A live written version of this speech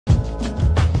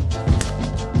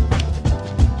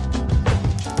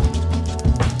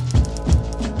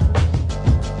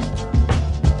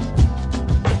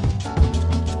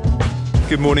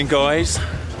Good morning, guys.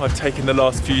 I've taken the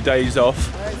last few days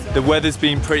off. The weather's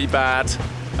been pretty bad.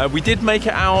 We did make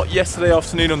it out yesterday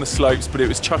afternoon on the slopes, but it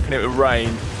was chucking it with rain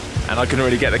and I couldn't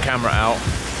really get the camera out.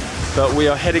 But we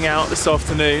are heading out this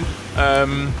afternoon.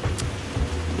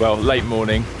 Well, late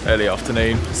morning, early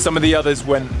afternoon. Some of the others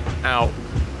went out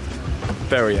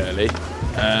very early,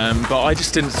 but I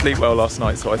just didn't sleep well last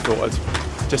night, so I thought I'd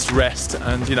just rest.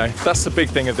 And you know, that's the big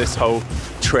thing of this whole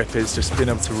trip, is just being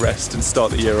able to rest and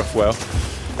start the year off well.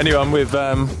 Anyway, I'm with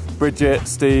Bridget,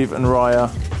 Steve and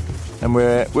Raya, and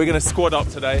we're going to squad up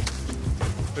today.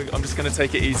 I'm just going to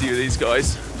take it easy with these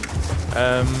guys.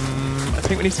 I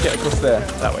think we need to get across there,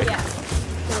 that way. Yeah.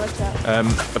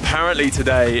 Apparently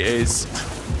today is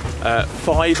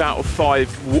 5 out of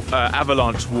 5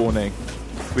 avalanche warning,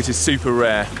 which is super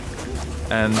rare.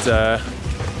 And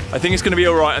I think it's going to be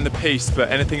alright on the piste, but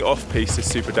anything off-piste is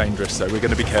super dangerous, so we're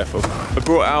going to be careful. I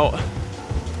brought out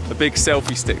a big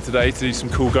selfie stick today to do some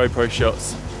cool GoPro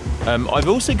shots. I've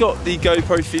also got the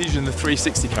GoPro Fusion, the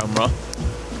 360 camera,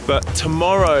 but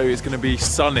tomorrow is going to be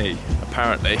sunny,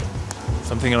 apparently.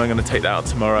 So I'm thinking I'm going to take that out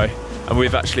tomorrow. And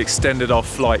we've actually extended our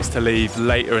flights to leave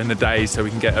later in the day so we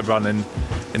can get a run in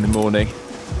the morning.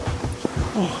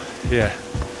 Oh, yeah.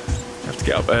 Have to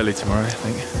get up early tomorrow, I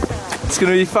think. It's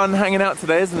going to be fun hanging out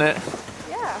today, isn't it?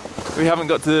 Yeah. We haven't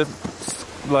got to,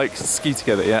 like, ski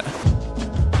together yet.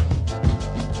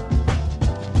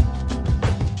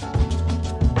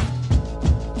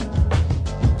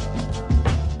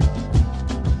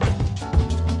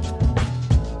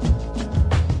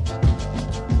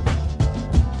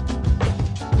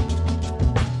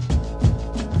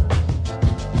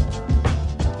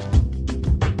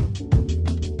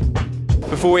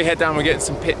 Before we head down, we're getting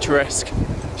some picturesque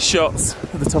shots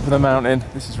at the top of the mountain.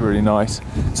 This is really nice.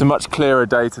 It's a much clearer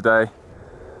day today. You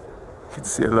can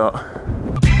see a lot. Are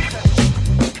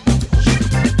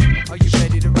you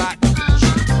ready to rock?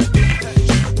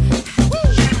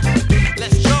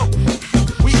 Let's go.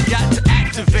 We got to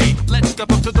activate. Let's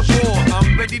step up to the floor.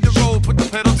 I'm ready to roll. Put the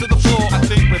pedal to the floor. I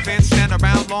think we've been standing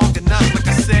around long enough. Like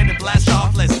I said, and blast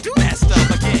off. Let's do that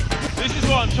stuff again. This is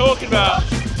what I'm talking about.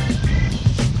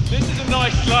 This is a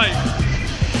nice slope.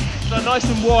 It's nice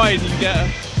and wide, you can get a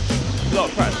lot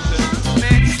of practice in.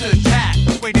 Man stood pat,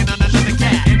 waiting on another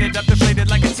cat. Ended up deflated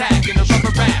like a tack in a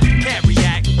rubber wrap. Can't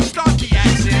react, start the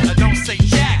action. I don't say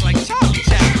jack like Charlie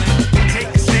Chaplin. Take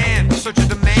a stand, search of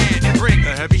the man, and bring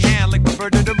a heavy hand like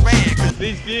Roberta Duran.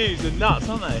 These views are nuts,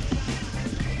 aren't they?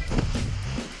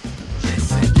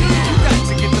 Listen, you got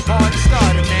to get the party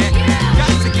started, man.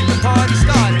 Got to get the party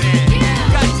started, man.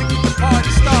 Got to get the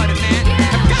party started, man.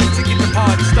 I've got to get the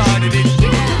party started. You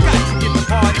got to get the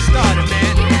party started,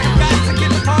 man. I've got to get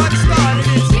the party started.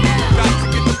 You've got to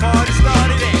get the party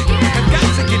started. I've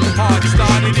got to get the party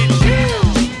started.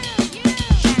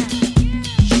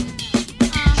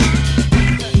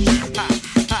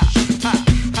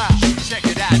 Check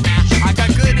it out now. I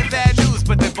got good and bad news,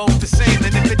 but they're both the same.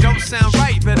 And if it don't sound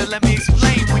right, better let me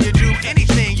explain. When you do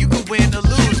anything, you can win or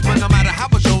lose. But no matter how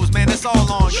it goes, man, it's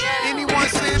all on you. Anyone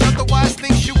saying otherwise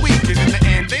thinks you're weak. And in the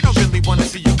end, they don't really want to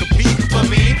see you compete. But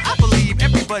me, I believe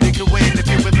everybody can win if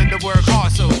you're willing to work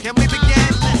hard. So can we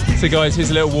begin? So guys,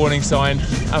 here's a little warning sign.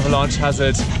 Avalanche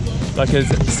hazard. Like I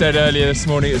said earlier this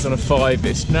morning, it was on a 5.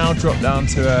 It's now dropped down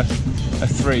to a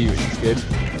 3, which is good.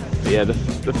 But yeah,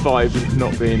 the 5 has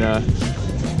not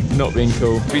been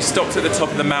cool. We stopped at the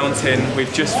top of the mountain.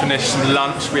 We've just finished some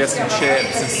lunch. We had some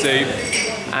chips and soup.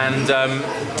 And I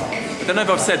don't know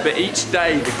if I've said, but each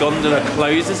day the gondola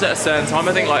closes at a certain time.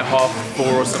 I think like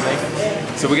 3:30 or something.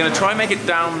 So we're going to try and make it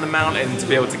down the mountain to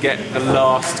be able to get the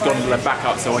last gondola back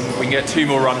up, so we can get 2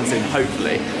 more runs in,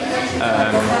 hopefully.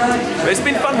 But it's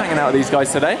been fun hanging out with these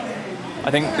guys today. I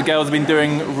think the girls have been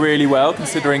doing really well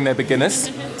considering they're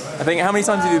beginners. I think, how many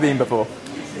times have you been before?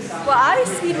 Well, I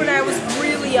skied when I was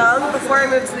really young, before I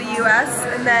moved to the US,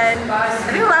 and then I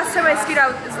think the last time I skied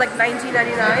out was like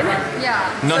 1999.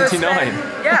 Yeah. 99?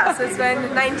 So it's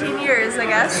been 19 years, I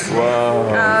guess.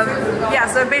 Whoa. Yeah,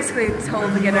 so basically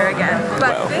total beginner again.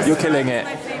 But well, you're killing it.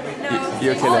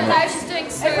 You're killing it. She's doing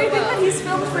so everything that he's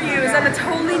filmed for you is on a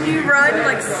totally new run,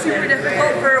 like super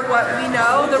difficult for what we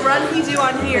know. The run we do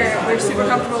on here, we're super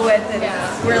comfortable with, and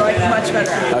we're like much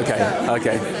better.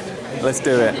 Okay. Let's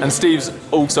do it. And Steve's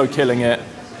also killing it.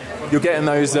 You're getting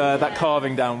those that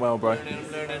carving down well, bro.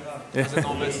 Yeah.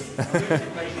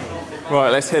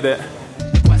 Right, let's hit it.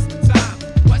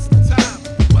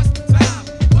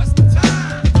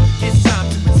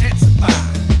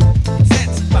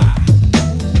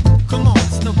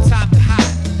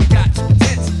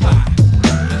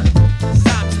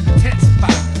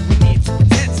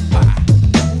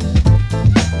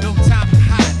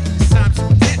 Time to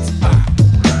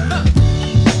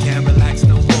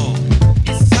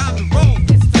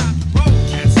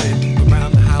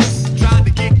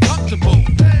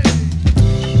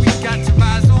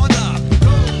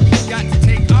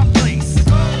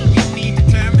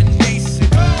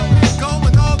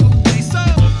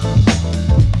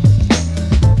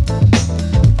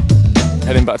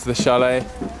heading back to the chalet.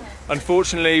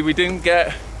 Unfortunately, we didn't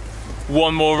get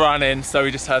one more run in, so we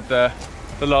just had the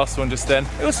last one just then.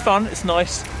 It was fun, it's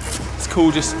nice. It's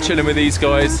cool just chilling with these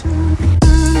guys.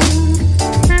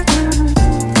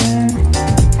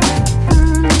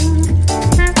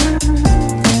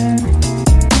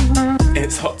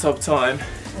 It's hot tub time.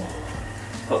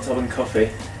 Hot tub and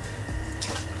coffee.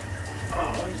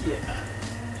 Oh yeah.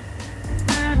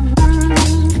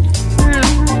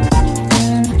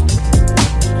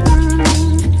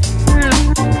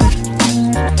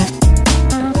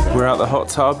 We're out the hot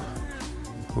tub.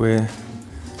 We're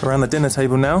around the dinner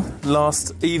table now.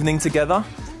 Last evening together.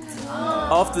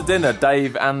 After dinner,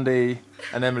 Dave, Andy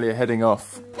and Emily are heading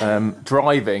off,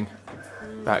 driving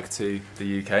back to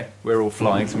the UK. We're all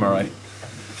flying tomorrow.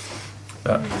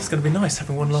 But it's going to be nice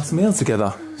having one last meal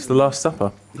together. It's the last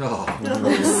supper. Oh.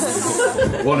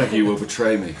 One of you will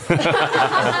betray me.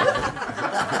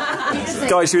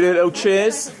 Guys, should we do a little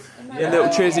cheers? A little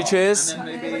cheersy cheers.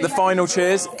 The final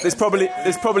cheers. This probably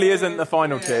isn't the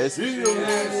final cheers.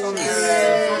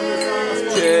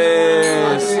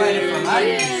 Cheers.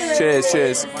 Cheers,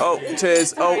 cheers. Oh,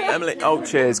 cheers. Oh, Emily. Oh,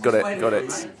 cheers. Got it. Got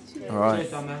it. All right.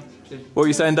 What were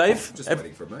you saying, Dave?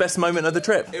 Best moment of the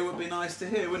trip? It would be nice to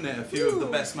hear, wouldn't it? A few of the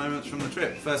best moments from the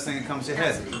trip. First thing that comes to your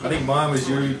head. I think mine was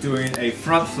you doing a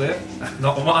front flip,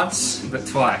 not once, but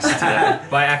twice,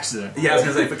 by accident. Yeah, I was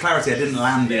going to say, for clarity, I didn't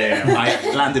land it.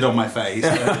 I landed on my face.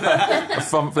 A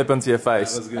front flip onto your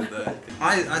face. That was good though.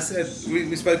 I said,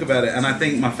 we spoke about it, and I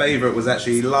think my favourite was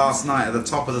actually last night at the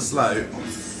top of the slope,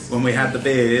 when we had the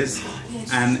beers,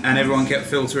 and everyone kept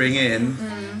filtering in.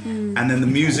 And then the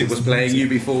music was playing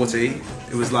UB40.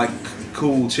 It was like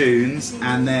cool tunes,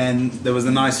 and then there was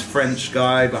a nice French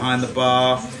guy behind the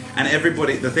bar, and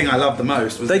everybody. The thing I loved the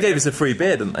most was they gave us a free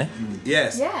beer, didn't they?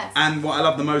 Yes. Yeah. And what I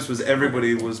loved the most was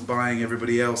everybody was buying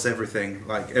everybody else everything.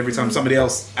 Like every time somebody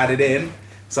else added in,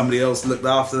 somebody else looked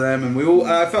after them, and we all.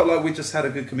 I felt like we just had a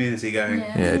good community going.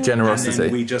 Yeah, generosity. And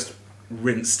then we just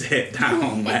rinsed it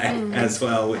down there as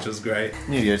well, which was great.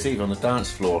 New Year's Eve on the dance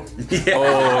floor. Yeah.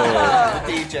 Oh,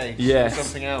 DJ. Yes.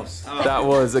 Something else. Oh. That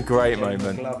was a great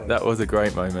moment. That was a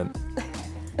great moment.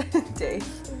 Dave.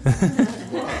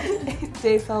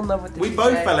 Dave fell in love with the We DJ.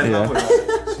 both fell in love with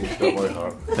it. She's got my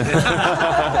heart.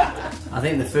 I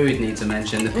think the food needs a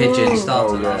mention. The pigeon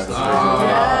started last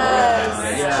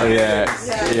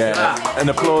Yeah. An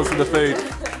applause for the food.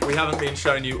 We haven't been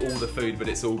showing you all the food, but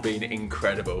it's all been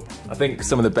incredible. I think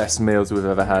some of the best meals we've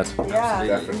ever had. Yeah.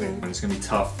 Definitely. And it's going to be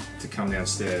tough to come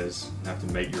downstairs and have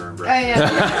to make your own Oh,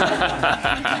 breakfast.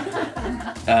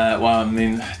 yeah. Well, I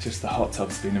mean, just the hot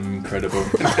tub's been incredible.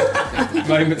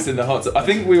 Moments in the hot tub. I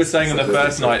think we were saying on the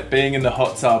first night, being in the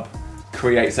hot tub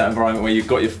creates that environment where you've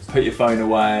got put your phone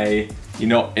away. You're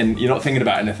not thinking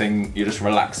about anything. You're just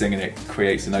relaxing, and it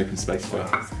creates an open space for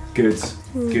good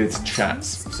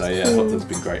chats. So yeah, hot tub's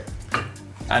been great.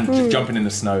 And jumping in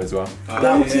the snow as well.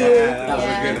 Thank you.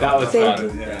 That was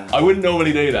fun. Yeah. I wouldn't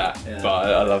normally do that, but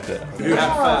I loved it. Who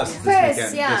had first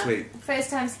this weekend? This week? First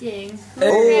time skiing.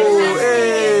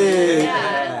 Hey.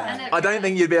 Yeah. I don't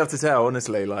think you'd be able to tell,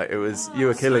 honestly. Like it was, you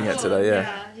were killing it today.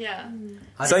 Yeah. Yeah.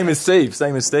 Same as Steve. First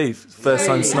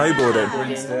time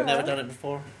snowboarding. Never done it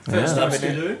before. First time we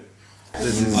do.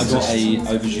 This is I got a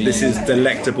aubergine. This is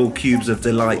delectable cubes of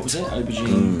delight. Was it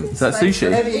aubergine? Is that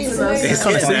sushi? It's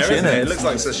kind of sushi, isn't isn't it? it? It looks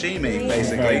like sashimi,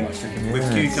 basically,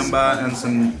 with cucumber and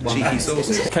some cheeky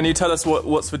sauces. Can you tell us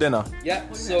what's for dinner? Yeah,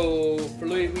 so for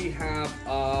Louis we have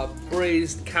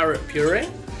braised carrot puree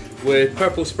with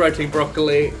purple sprouting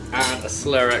broccoli and a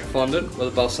celeriac fondant with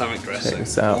a balsamic Check dressing.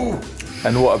 this out.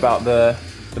 And what about the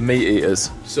meat eaters?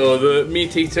 So the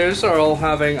meat eaters are all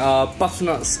having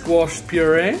butternut squash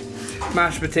puree,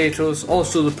 mashed potatoes,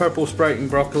 also the purple sprouting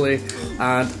broccoli,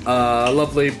 and a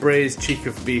lovely braised cheek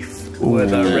of beef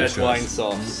with a red wine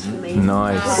sauce.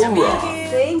 Nice.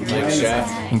 Thank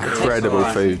you. Incredible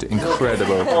food.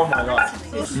 Incredible. Oh my god.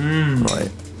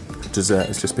 Right. Dessert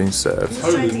has just been served.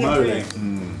 Holy moly.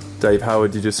 Dave, how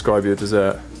would you describe your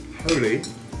dessert? Holy.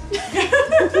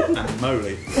 And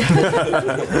moly.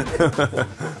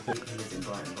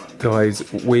 Guys,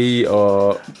 we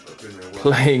are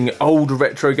playing old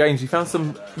retro games. We found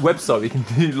some website we can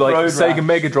do like Sega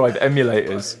Mega Drive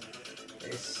emulators.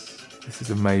 This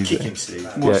is amazing.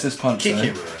 What's this punch?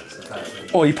 Kick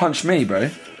Oh, he punched me, bro.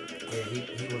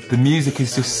 The music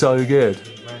is just so good.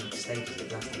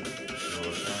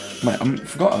 Mate, I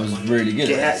forgot I was really good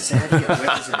at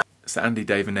it. So Andy,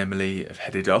 Dave and Emily have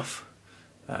headed off.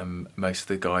 Most of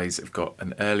the guys have got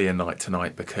an earlier night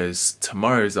tonight because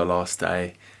tomorrow's our last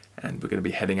day and we're going to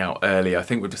be heading out early. I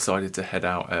think we've decided to head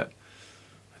out at,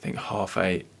 I think,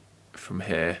 8:30 from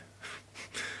here.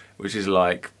 which is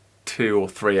like 2 or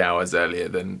 3 hours earlier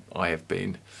than I have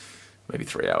been, maybe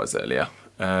 3 hours earlier.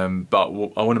 But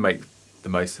I want to make the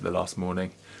most of the last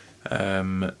morning.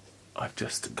 I've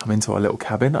just come into our little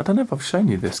cabin. I don't know if I've shown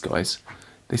you this, guys.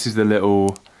 This is the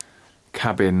little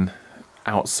cabin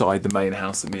outside the main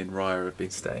house that me and Raya have been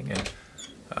staying in.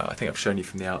 I think I've shown you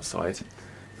from the outside.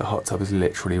 The hot tub is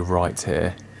literally right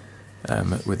here,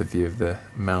 with a view of the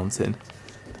mountain.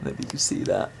 I don't know if you can see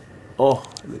that. Oh,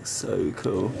 it looks so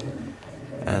cool.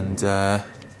 And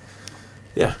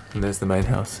yeah, and there's the main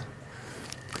house.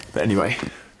 But anyway,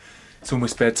 it's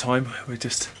almost bedtime. We're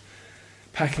just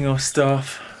packing our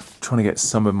stuff, trying to get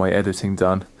some of my editing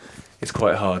done. It's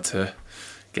quite hard to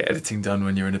get editing done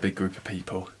when you're in a big group of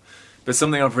people. But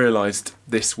something I've realised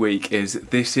this week is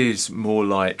this is more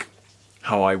like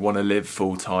how I want to live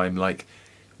full time, like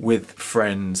with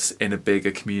friends in a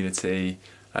bigger community,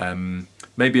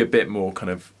 maybe a bit more kind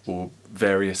of, or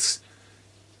various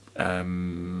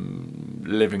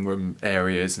living room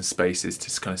areas and spaces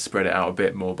to kind of spread it out a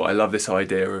bit more. But I love this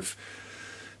idea of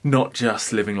not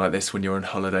just living like this when you're on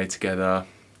holiday together,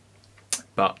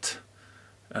 but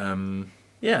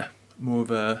yeah, more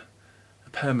of a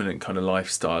permanent kind of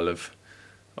lifestyle of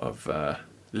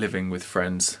living with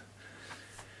friends.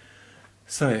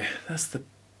 So that's the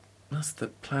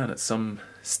plan at some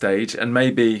stage, and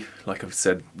maybe, like I've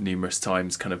said numerous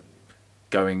times, kind of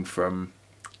going from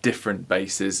different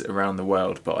bases around the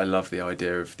world. But I love the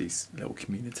idea of these little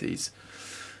communities.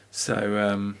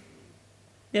 So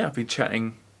yeah, I've been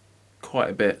chatting quite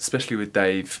a bit, especially with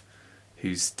Dave,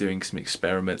 who's doing some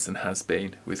experiments and has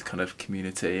been with kind of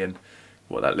community and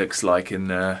what that looks like in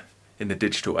the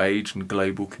digital age and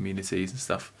global communities and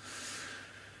stuff.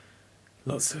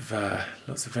 Lots of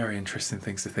very interesting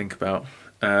things to think about.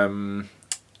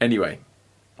 Anyway,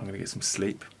 I'm gonna get some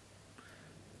sleep.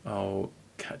 I'll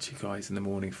catch you guys in the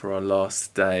morning for our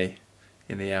last day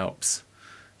in the Alps,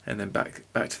 and then back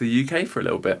to the UK for a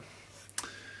little bit.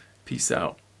 Peace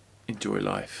out, enjoy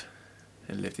life,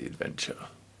 and live the adventure.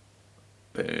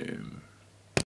 Boom.